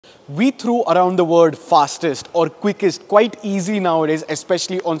We throw around the word fastest or quickest quite easily nowadays,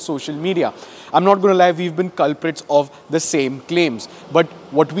 especially on social media. I'm not going to lie, we've been culprits of the same claims. But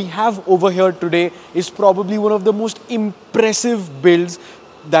what we have over here today is probably one of the most impressive builds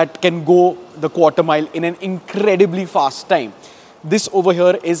that can go the quarter mile in an incredibly fast time. This over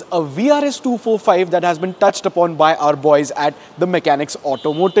here is a VRS 245 that has been touched upon by our boys at the Mechanix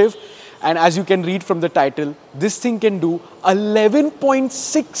Automotive. And as you can read from the title, this thing can do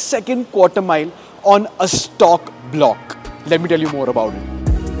 11.6 second quarter mile on a stock block. Let me tell you more about it.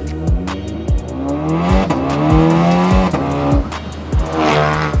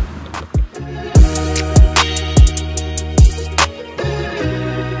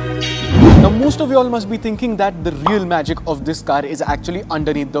 Now, most of you all must be thinking that the real magic of this car is actually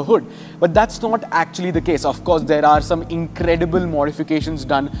underneath the hood. But that's not actually the case. Of course, there are some incredible modifications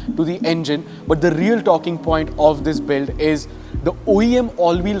done to the engine. But the real talking point of this build is the OEM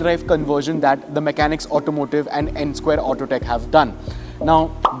all-wheel drive conversion that the Mechanix Automotive and N Square Autotech have done. Now,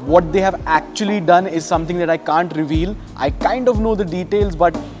 what they have actually done is something that I can't reveal. I kind of know the details,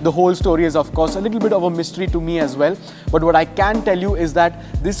 but the whole story is, of course, a little bit of a mystery to me as well. But what I can tell you is that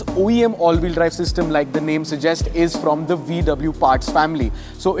this OEM all-wheel drive system, like the name suggests, is from the VW parts family.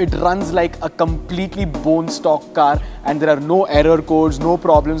 So it runs like a completely bone stock car, and there are no error codes, no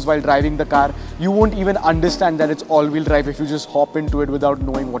problems while driving the car. You won't even understand that it's all-wheel drive if you just hop into it without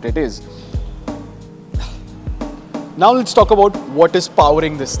knowing what it is. Now let's talk about what is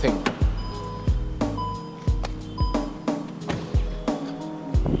powering this thing.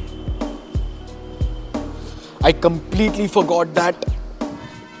 I completely forgot that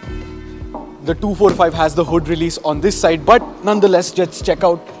the 245 has the hood release on this side, but nonetheless, let's check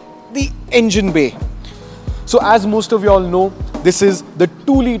out the engine bay. So as most of you all know, this is the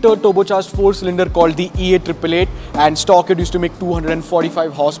 2-liter turbocharged 4-cylinder called the EA888, and stock it used to make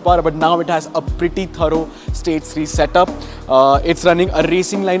 245 horsepower, but now it has a pretty thorough Stage 3 setup. It's running a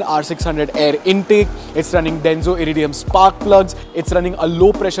Racing Line R600 air intake, it's running Denso Iridium spark plugs, it's running a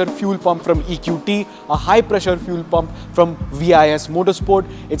low pressure fuel pump from EQT, a high pressure fuel pump from VIS Motorsport,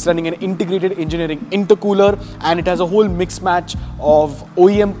 it's running an integrated engineering intercooler, and it has a whole mix match of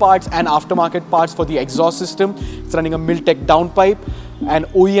OEM parts and aftermarket parts for the exhaust system. It's running a Miltech downpipe, an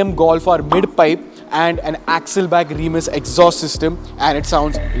OEM Golf R mid pipe, and an axle bag Remus exhaust system, and it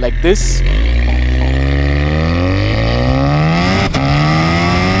sounds like this.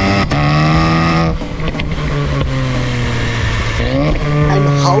 And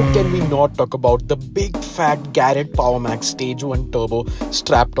how can we not talk about the big fat Garrett PowerMax Stage 1 turbo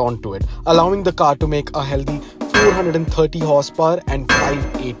strapped onto it, allowing the car to make a healthy 430 horsepower and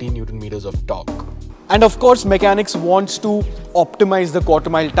 580 Newton meters of torque. And of course, Mechanix wants to optimize the quarter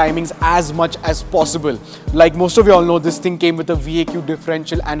mile timings as much as possible. Like most of you all know, this thing came with a VAQ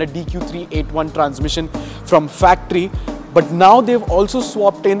differential and a DQ381 transmission from factory. But now they've also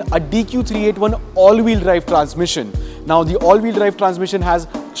swapped in a DQ381 all-wheel drive transmission. Now the all-wheel drive transmission has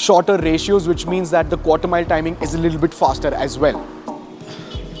shorter ratios, which means that the quarter mile timing is a little bit faster as well.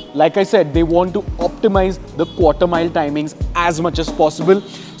 Like I said, they want to optimize the quarter mile timings as much as possible.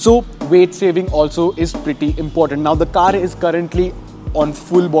 So weight saving also is pretty important. Now the car is currently on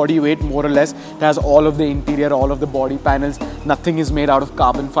full body weight, more or less. It has all of the interior, all of the body panels. Nothing is made out of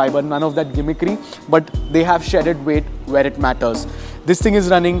carbon fiber, none of that gimmickry, but they have shedded weight where it matters. This thing is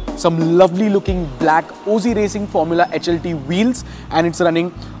running some lovely looking black OZ Racing Formula HLT wheels, and it's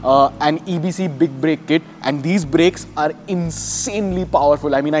running an EBC big brake kit, and these brakes are insanely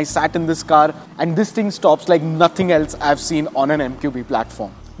powerful. I mean, I sat in this car and this thing stops like nothing else I've seen on an MQB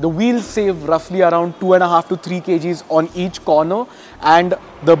platform. The wheels save roughly around 2.5 to 3 kgs on each corner, and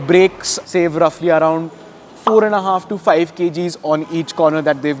the brakes save roughly around 4.5 to 5 kgs on each corner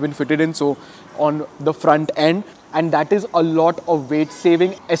that they've been fitted in, so on the front end. And that is a lot of weight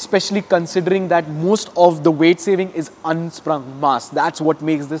saving, especially considering that most of the weight saving is unsprung mass. That's what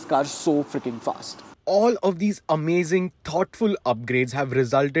makes this car so freaking fast. All of these amazing, thoughtful upgrades have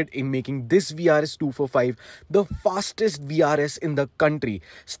resulted in making this VRS 245 the fastest VRS in the country,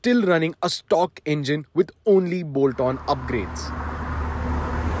 still running a stock engine with only bolt-on upgrades.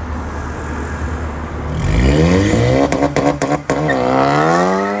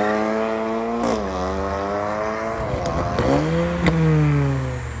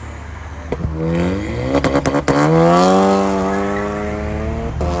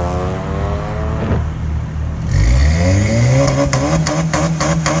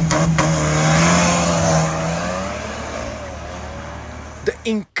 The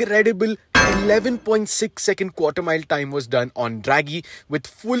incredible 11.6 second quarter mile time was done on Draggy with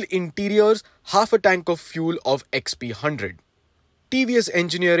full interiors, half a tank of fuel of XP100. TVS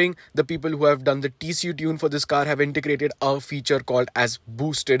Engineering, the people who have done the TCU tune for this car, have integrated a feature called as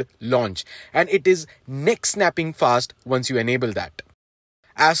boosted launch, and it is neck snapping fast once you enable that.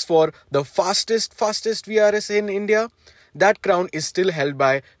 As for the fastest VRS in India, that crown is still held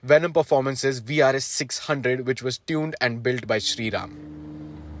by Venom Performance's VRS 600, which was tuned and built by Shriram.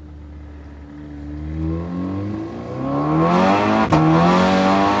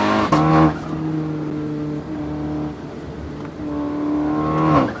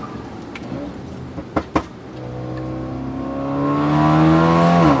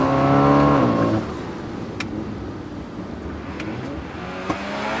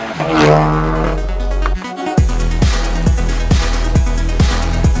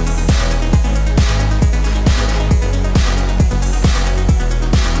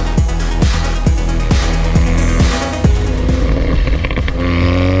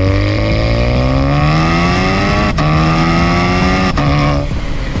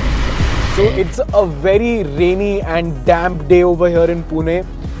 It's a very rainy and damp day over here in Pune,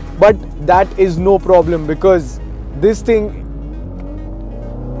 but that is no problem because this thing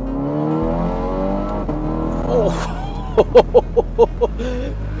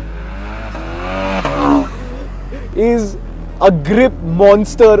is a grip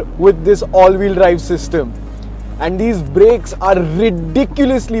monster with this all-wheel drive system, and these brakes are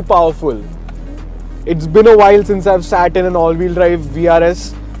ridiculously powerful. It's been a while since I've sat in an all-wheel drive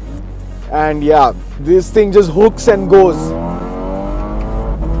VRS. And yeah, this thing just hooks and goes.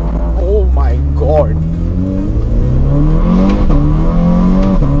 Oh my god.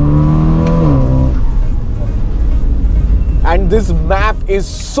 And this map is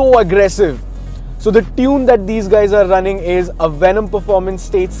so aggressive. So the tune that these guys are running is a Venom Performance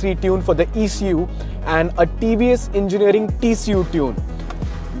Stage 3 tune for the ECU and a TVS Engineering TCU tune.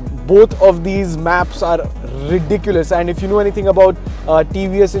 Both of these maps are ridiculous, and if you know anything about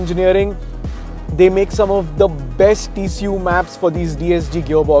TVS Engineering, they make some of the best TCU maps for these DSG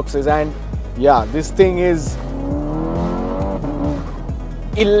gearboxes, and yeah, this thing is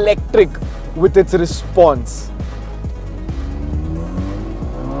electric with its response.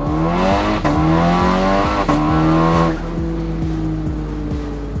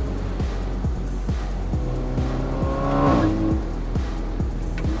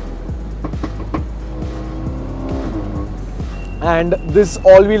 And this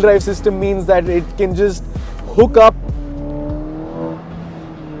all-wheel drive system means that it can just hook up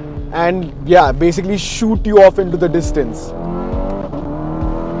and yeah, basically shoot you off into the distance.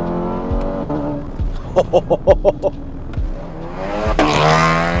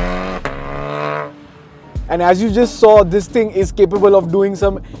 And as you just saw, this thing is capable of doing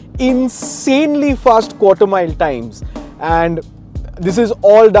some insanely fast quarter-mile times, and this is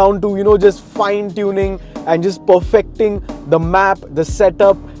all down to, you know, just fine-tuning and just perfecting the map, the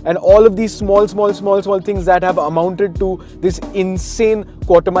setup, and all of these small things that have amounted to this insane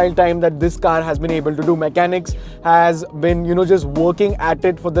quarter-mile time that this car has been able to do. Mechanix has been, you know, just working at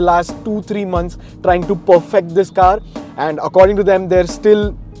it for the last 2-3 months trying to perfect this car, and according to them, they're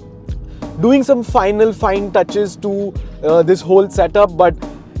still doing some final fine touches to this whole setup. But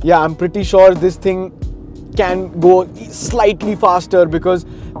yeah, I'm pretty sure this thing can go slightly faster because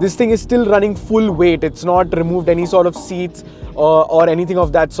this thing is still running full weight. It's not removed any sort of seats or anything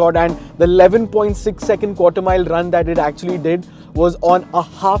of that sort, and the 11.6 second quarter mile run that it actually did was on a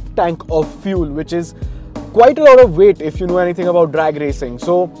half tank of fuel, which is quite a lot of weight if you know anything about drag racing.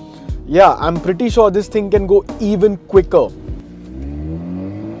 So yeah, I'm pretty sure this thing can go even quicker.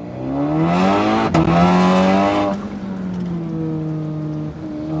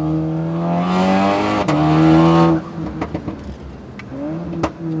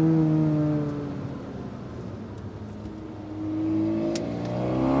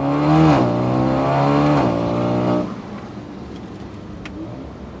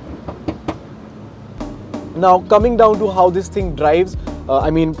 Now coming down to how this thing drives, I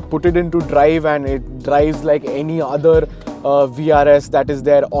mean, put it into drive and it drives like any other VRS that is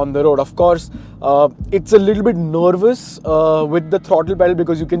there on the road. Of course, it's a little bit nervous with the throttle pedal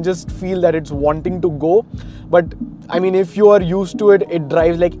because you can just feel that it's wanting to go. But I mean, if you are used to it, it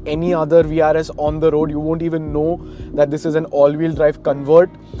drives like any other VRS on the road. You won't even know that this is an all-wheel drive convert.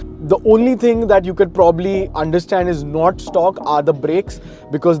 The only thing that you could probably understand is not stock are the brakes,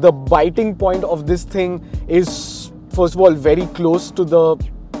 because the biting point of this thing is, first of all, very close to the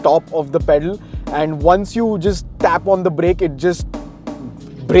top of the pedal, and once you just tap on the brake, it just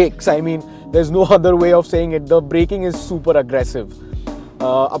brakes. I mean, there's no other way of saying it. The braking is super aggressive.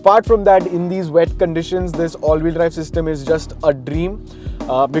 Apart from that, in these wet conditions, this all-wheel drive system is just a dream.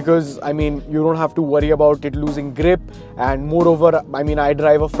 because I mean you don't have to worry about it losing grip, and moreover I mean I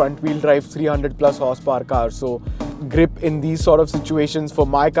drive a front wheel drive 300 plus horsepower car, so grip in these sort of situations for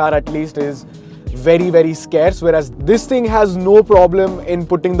my car at least is very scarce, whereas this thing has no problem in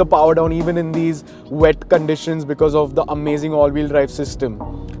putting the power down even in these wet conditions because of the amazing all-wheel drive system.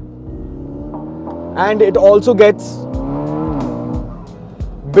 And it also gets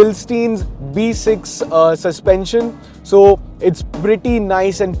Bilstein's B6 suspension, so it's pretty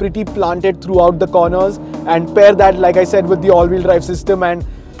nice and pretty planted throughout the corners, and pair that, like I said, with the all-wheel drive system, and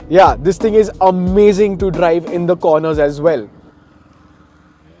yeah, this thing is amazing to drive in the corners as well.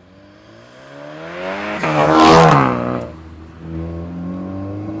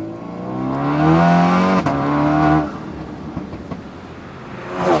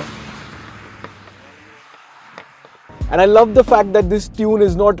 And I love the fact that this tune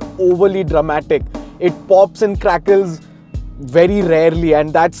is not overly dramatic. It pops and crackles very rarely,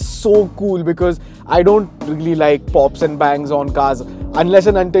 and that's so cool because I don't really like pops and bangs on cars unless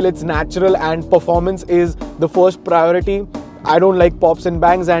and until it's natural and performance is the first priority. I don't like pops and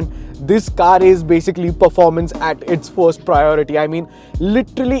bangs, and this car is basically performance at its first priority. I mean,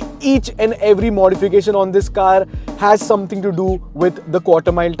 literally each and every modification on this car has something to do with the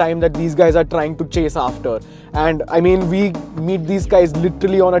quarter mile time that these guys are trying to chase after. And I mean, we meet these guys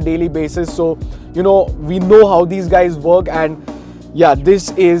literally on a daily basis, so you know, we know how these guys work. And yeah, this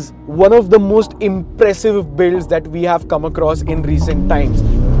is one of the most impressive builds that we have come across in recent times.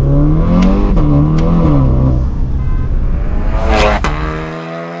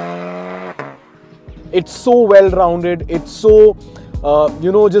 It's so well-rounded, it's so,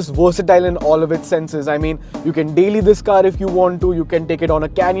 you know, just versatile in all of its senses. I mean, you can daily this car if you want to, you can take it on a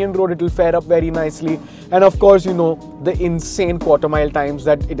canyon road, it will fare up very nicely. And of course, you know, the insane quarter mile times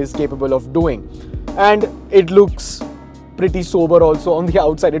that it is capable of doing. And it looks pretty sober also on the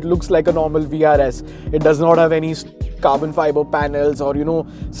outside. It looks like a normal VRS. It does not have any carbon fiber panels or, you know,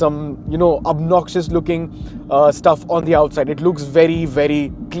 some, you know, obnoxious looking stuff on the outside. It looks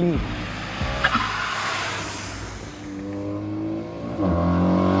very clean.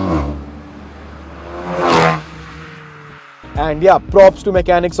 And yeah, props to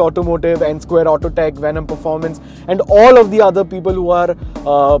Mechanix Automotive, N Square Autotech, Venom Performance, and all of the other people who are,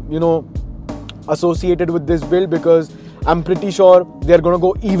 you know, associated with this build, because I'm pretty sure they're gonna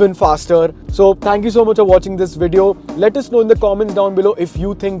go even faster. So thank you so much for watching this video. Let us know in the comments down below if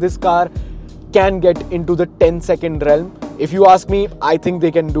you think this car can get into the 10-second realm. If you ask me, I think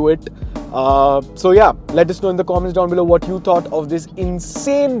they can do it. So yeah, let us know in the comments down below what you thought of this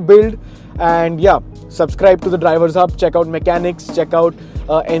insane build. And yeah, subscribe to the Drivers Hub, check out Mechanix, check out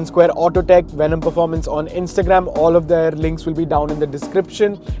N Square Autotech, Venom Performance on Instagram. All of their links will be down in the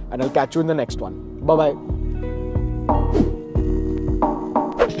description, and I'll catch you in the next one. Bye bye.